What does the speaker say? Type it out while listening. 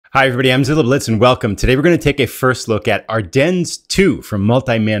Hi everybody, I'm Zilla Blitz and welcome. Today we're going to take a first look at Ardennes II from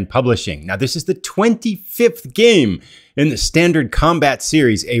Muti-Man Publishing. Now this is the 25th game in the Standard Combat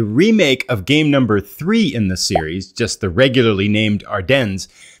series, a remake of game number 3 in the series, just the regularly named Ardennes.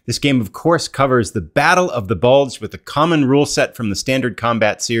 This game of course covers the Battle of the Bulge with a common rule set from the Standard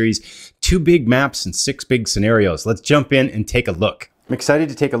Combat series, 2 big maps and 6 big scenarios. Let's jump in and take a look. I'm excited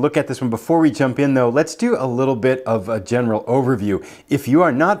to take a look at this one. Before we jump in though, let's do a little bit of a general overview. If you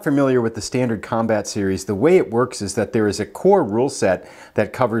are not familiar with the Standard Combat series, the way it works is that there is a core rule set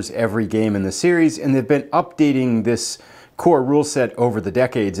that covers every game in the series, and they've been updating this core rule set over the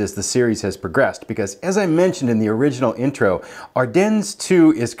decades as the series has progressed, because as I mentioned in the original intro, Ardennes II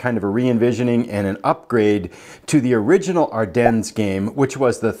is kind of a re-envisioning and an upgrade to the original Ardennes game, which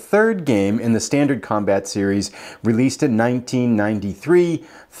was the 3rd game in the Standard Combat series, released in 1993,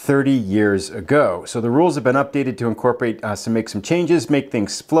 30 years ago. So the rules have been updated to incorporate make some changes, make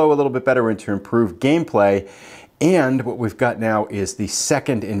things flow a little bit better, and to improve gameplay. And what we've got now is the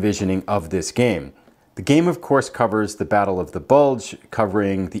 2nd envisioning of this game. The game, of course, covers the Battle of the Bulge,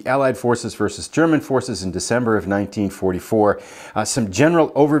 covering the Allied forces versus German forces in December of 1944. Some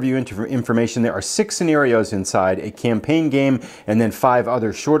general overview information. There are 6 scenarios inside, a campaign game, and then 5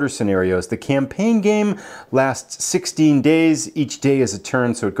 other shorter scenarios. The campaign game lasts 16 days. Each day is a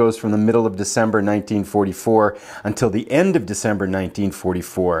turn, so it goes from the middle of December 1944 until the end of December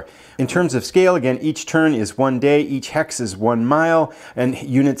 1944. In terms of scale, again, each turn is 1 day, each hex is 1 mile, and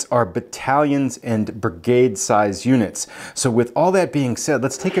units are battalions and brigade-size units. So with all that being said,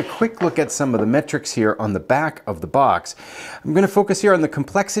 let's take a quick look at some of the metrics here on the back of the box. I'm going to focus here on the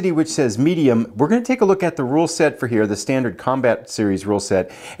complexity, which says medium. We're going to take a look at the rule set for here, the Standard Combat series rule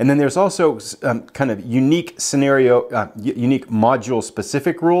set, and then there's also kind of unique scenario, unique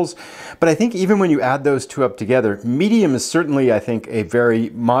module-specific rules. But I think even when you add those two up together, medium is certainly, I think, a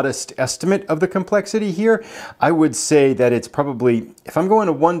very modest estimate of the complexity here. I would say that it's probably, if I'm going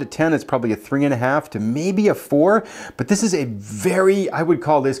to 1 to 10, it's probably a 3.5 to maybe a 4, but this is a very, I would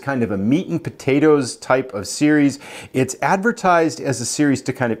call this kind of a meat and potatoes type of series. It's advertised as a series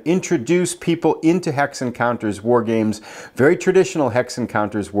to kind of introduce people into Hex Encounters war games, very traditional Hex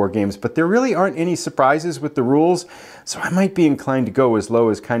Encounters war games, but there really aren't any surprises with the rules, so I might be inclined to go as low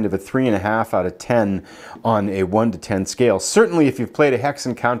as kind of a 3.5 out of 10 on a 1 to 10 scale. Certainly if you've played a Hex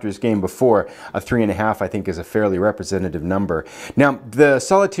Encounters game before, a 3.5 I think is a fairly representative number. Now the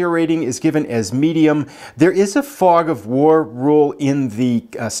solitaire rating is given as medium. There is a fog of war rule in the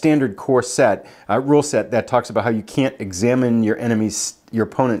standard core set, rule set, that talks about how you can't examine your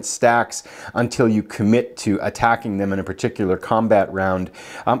opponent's stacks until you commit to attacking them in a particular combat round.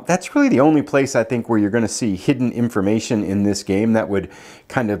 That's really the only place I think where you're going to see hidden information in this game that would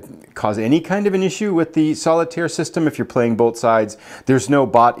kind of cause any kind of an issue with the solitaire system if you're playing both sides. There's no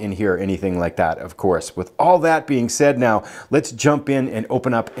bot in here, anything like that, of course. With all that being said, now let's jump in and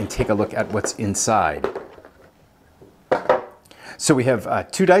open up and take a look at what's inside. So we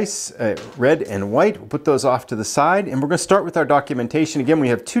have 2 dice, red and white. We'll put those off to the side, and we're going to start with our documentation. Again, we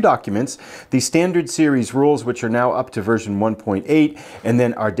have 2 documents, the standard series rules, which are now up to version 1.8, and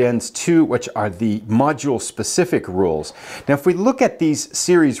then Ardennes II, which are the module-specific rules. Now, if we look at these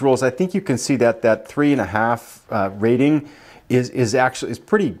series rules, I think you can see that that 3.5 rating is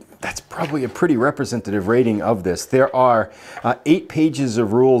pretty. That's probably a pretty representative rating of this. There are 8 pages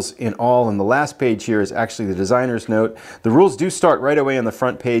of rules in all, and the last page here is actually the designer's note. The rules do start right away on the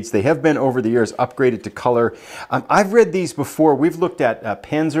front page. They have been over the years upgraded to color. I've read these before. We've looked at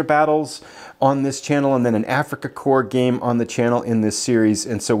Panzer battles on this channel, and then an Africa Corps game on the channel in this series,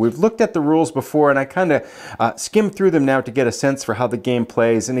 and so we've looked at the rules before, and I kind of skimmed through them now to get a sense for how the game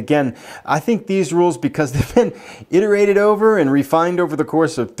plays. And again, I think these rules, because they've been iterated over and refined over the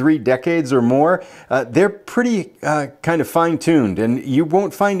course of 3 decades or more, they're pretty kind of fine-tuned, and you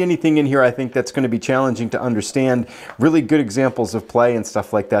won't find anything in here I think that's going to be challenging to understand. Really good examples of play and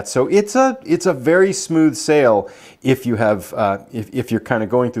stuff like that. So it's a very smooth sail if you have if you're kind of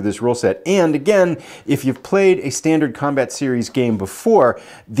going through this rule set. And again, if you've played a Standard Combat series game before,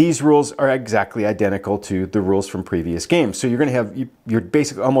 these rules are exactly identical to the rules from previous games. So you're going to have, you're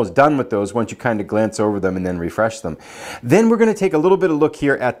basically almost done with those once you kind of glance over them and then refresh them. Then we're going to take a little bit of look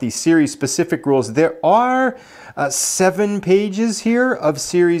here at the series series-specific rules. There are 7 pages here of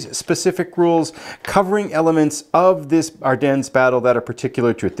series-specific rules covering elements of this Ardennes battle that are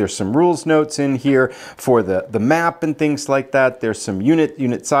particular to it. There's some rules notes in here for the map and things like that. There's some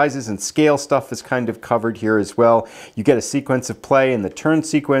unit sizes and scale stuff is kind of covered here as well. You get a sequence of play in the turn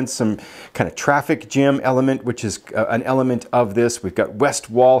sequence, some kind of traffic jam element, which is an element of this. We've got west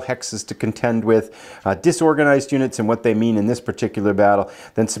wall hexes to contend with, disorganized units and what they mean in this particular battle,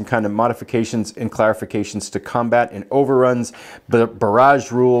 then some kind of modifications and clarifications to combat and overruns,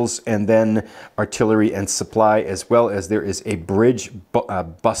 barrage rules, and then artillery and supply, as well as there is a bridge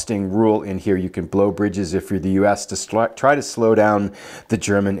busting rule in here. You can blow bridges if you're the US to try to slow down the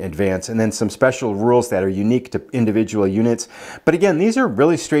German advance, and then some special rules that are unique to individual units. But again, these are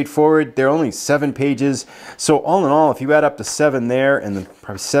really straightforward. They're only 7 pages. So all in all, if you add up to 7 there and then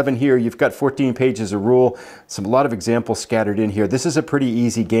probably 7 here, you've got 14 pages of rule. A lot of examples scattered in here. This is a pretty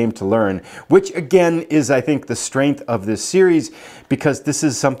easy game to learn, which again is, I think, the strength of this series, because this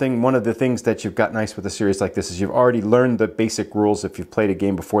is something, one of the things that you've got nice with a series like this is you've already learned the basic rules if you've played a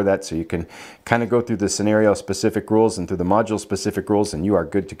game before that, so you can kind of go through the scenario specific rules and through the module specific rules and you are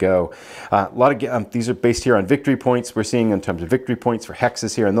good to go. A lot of these are based here on victory points we're seeing in terms of victory points for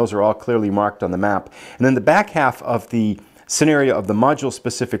hexes here, and those are all clearly marked on the map. And then the back half of the scenario of the module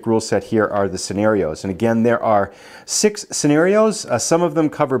specific rule set here are the scenarios, and again there are 6 scenarios. Some of them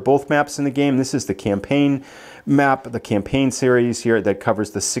cover both maps in the game. This is the campaign map, the campaign series here that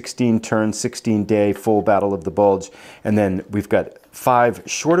covers the 16-turn, 16-day full Battle of the Bulge, and then we've got 5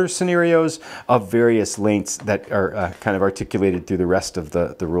 shorter scenarios of various lengths that are kind of articulated through the rest of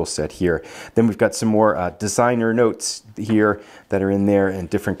the rule set here. Then we've got some more designer notes here that are in there and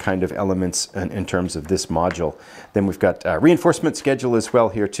different kind of elements in terms of this module. Then we've got reinforcement schedule as well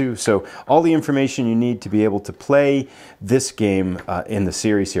here too. So all the information you need to be able to play this game in the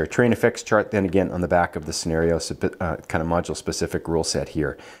series here. Terrain effects chart then again on the back of the scenario, kind of module specific rule set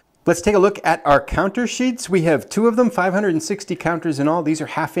here. Let's take a look at our counter sheets. We have 2 of them, 560 counters in all. These are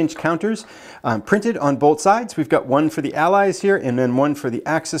half-inch counters printed on both sides. We've got one for the Allies here and then one for the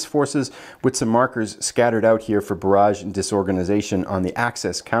Axis forces with some markers scattered out here for barrage and disorganization on the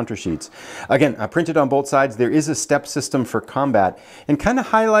Axis counter sheets. Again, printed on both sides. There is a step system for combat and kind of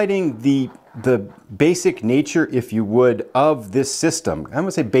highlighting the basic nature, if you would, of this system. I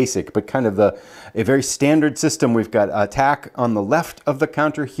wouldn't say basic, but kind of a very standard system. We've got attack on the left of the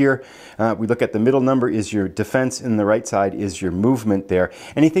counter here. We look at the middle number is your defense, and the right side is your movement there.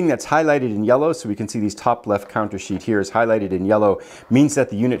 Anything that's highlighted in yellow, so we can see these top left counter sheet here is highlighted in yellow, means that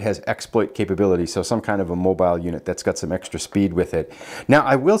the unit has exploit capability, so some kind of a mobile unit that's got some extra speed with it. Now,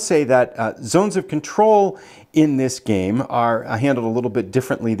 I will say that zones of control in this game are handled a little bit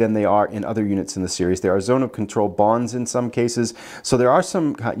differently than they are in other units in the series. There are zone of control bonds in some cases, so there are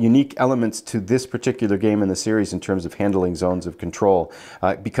some unique elements to this particular game in the series in terms of handling zones of control,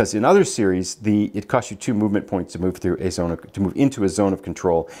 because in other series it costs you 2 movement points to move through a zone to move into a zone of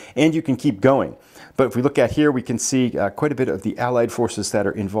control, and you can keep going. But if we look at here, we can see quite a bit of the Allied forces that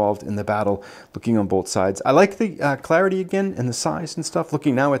are involved in the battle, looking on both sides. I like the clarity again and the size and stuff.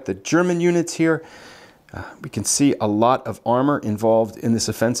 Looking now at the German units here, we can see a lot of armor involved in this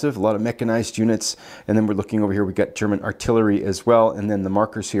offensive, a lot of mechanized units, and then we're looking over here, we've got German artillery as well, and then the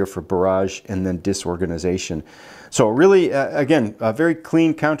markers here for barrage and then disorganization. So really, again, a very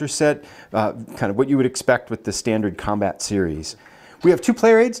clean counter set, kind of what you would expect with the standard combat series. We have 2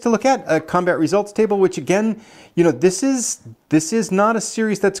 player aids to look at, a combat results table, which again, you know, this is not a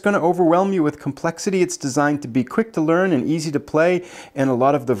series that's going to overwhelm you with complexity. It's designed to be quick to learn and easy to play, and a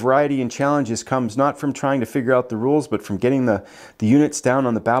lot of the variety and challenges comes not from trying to figure out the rules, but from getting the units down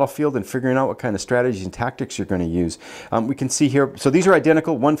on the battlefield and figuring out what kind of strategies and tactics you're going to use. We can see here, so these are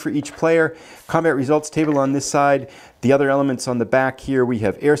identical, 1 for each player. Combat results table on this side. The other elements on the back here, we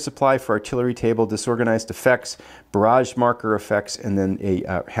have air supply for artillery table, disorganized effects, barrage marker effects, and then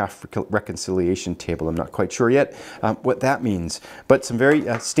a half reconciliation table. I'm not quite sure yet what that means, but some very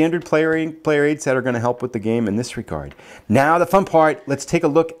standard player aids that are going to help with the game in this regard. Now the fun part, let's take a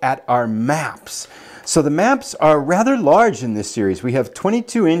look at our maps. So the maps are rather large in this series. We have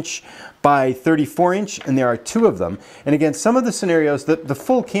 22-inch by 34-inch, and there are 2 of them. And again, some of the scenarios, the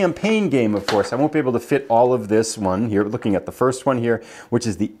full campaign game, of course, I won't be able to fit all of this one here. Looking at the first one here, which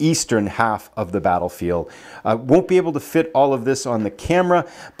is the eastern half of the battlefield. Won't be able to fit all of this on the camera,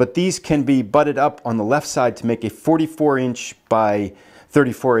 but these can be butted up on the left side to make a 44-inch by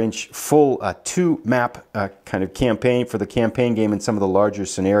 34-inch full 2-map kind of campaign for the campaign game in some of the larger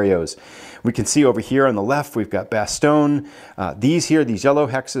scenarios. We can see over here on the left, we've got Bastogne. These here, these yellow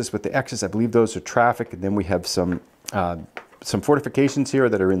hexes with the X's, I believe those are traffic. And then we have some some fortifications here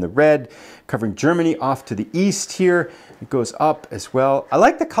that are in the red, covering Germany off to the east here. It goes up as well. I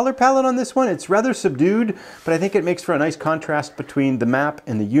like the color palette on this one. It's rather subdued, but I think it makes for a nice contrast between the map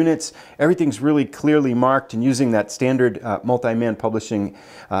and the units. Everything's really clearly marked, and using that standard Multi-Man Publishing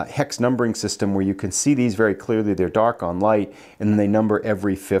hex numbering system where you can see these very clearly. They're dark on light, and then they number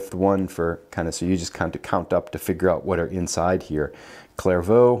every fifth one for kind of, so you just kind of count up to figure out what are inside here.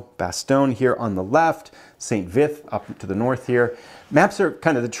 Clairvaux, Bastogne here on the left, St. Vith up to the north here. Maps are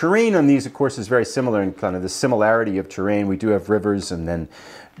kind of, the terrain on these, of course, is very similar in kind of the similarity of terrain. We do have rivers, and then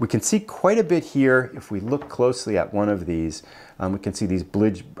we can see quite a bit here. If we look closely at one of these, we can see these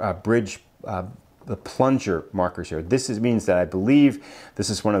the plunger markers here. This means that I believe this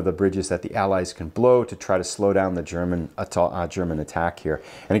is one of the bridges that the Allies can blow to try to slow down the German attack here.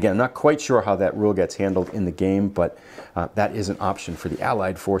 And again, I'm not quite sure how that rule gets handled in the game, but that is an option for the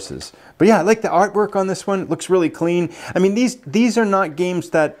Allied forces. But yeah, I like the artwork on this one. It looks really clean. I mean, these are not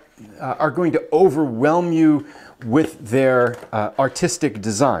games that are going to overwhelm you with their artistic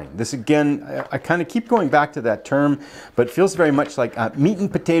design. This again, I kind of keep going back to that term, but it feels very much like meat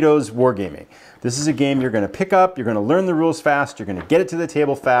and potatoes wargaming. This is a game you're going to pick up, you're going to learn the rules fast, you're going to get it to the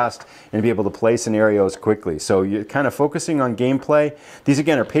table fast, and be able to play scenarios quickly. So you're kind of focusing on gameplay. These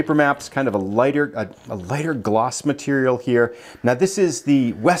again are paper maps, kind of a lighter gloss material here. Now this is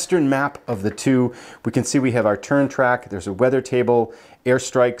the western map of the two. We can see we have our turn track, there's a weather table,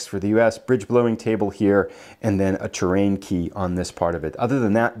 airstrikes for the US, bridge blowing table here, and then a terrain key on this part of it. Other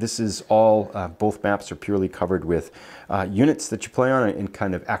than that, this is all, both maps are purely covered with units that you play on in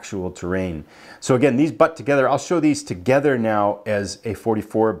kind of actual terrain. So again, these butt together. I'll show these together now as a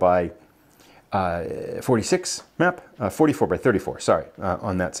 44 by 46 map, 44 by 34, sorry,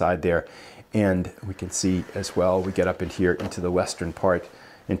 on that side there. And we can see as well, we get up in here into the western part,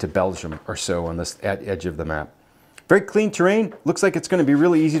 into Belgium or so on this edge of the map. Very clean terrain. Looks like it's going to be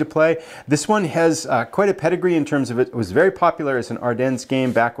really easy to play. This one has quite a pedigree in terms of it. It was very popular as an Ardennes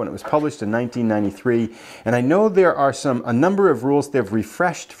game back when it was published in 1993. And I know there are a number of rules they've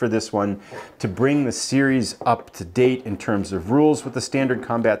refreshed for this one to bring the series up to date in terms of rules with the standard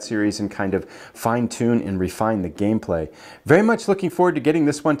combat series and kind of fine tune and refine the gameplay. Very much looking forward to getting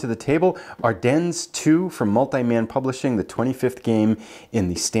this one to the table. Ardennes II from Multi-Man Publishing, the 25th game in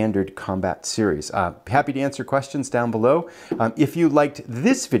the standard combat series. Happy to answer questions down below. If you liked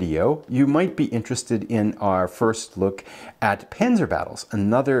this video, you might be interested in our first look at Panzer Battles,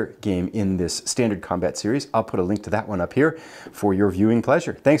 another game in this standard combat series. I'll put a link to that one up here for your viewing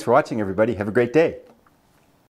pleasure. Thanks for watching, everybody. Have a great day.